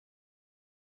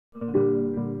Bricks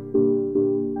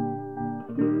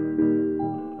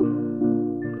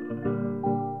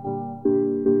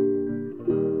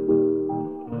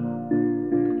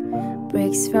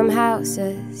from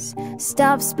houses,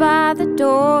 stops by the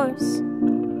doors,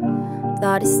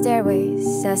 bloody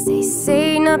stairways as they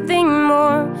say nothing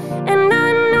more. And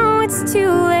I know it's too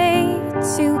late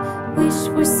to wish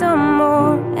for some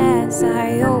more as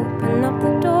I open up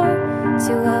the door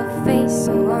to a face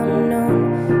so unknown.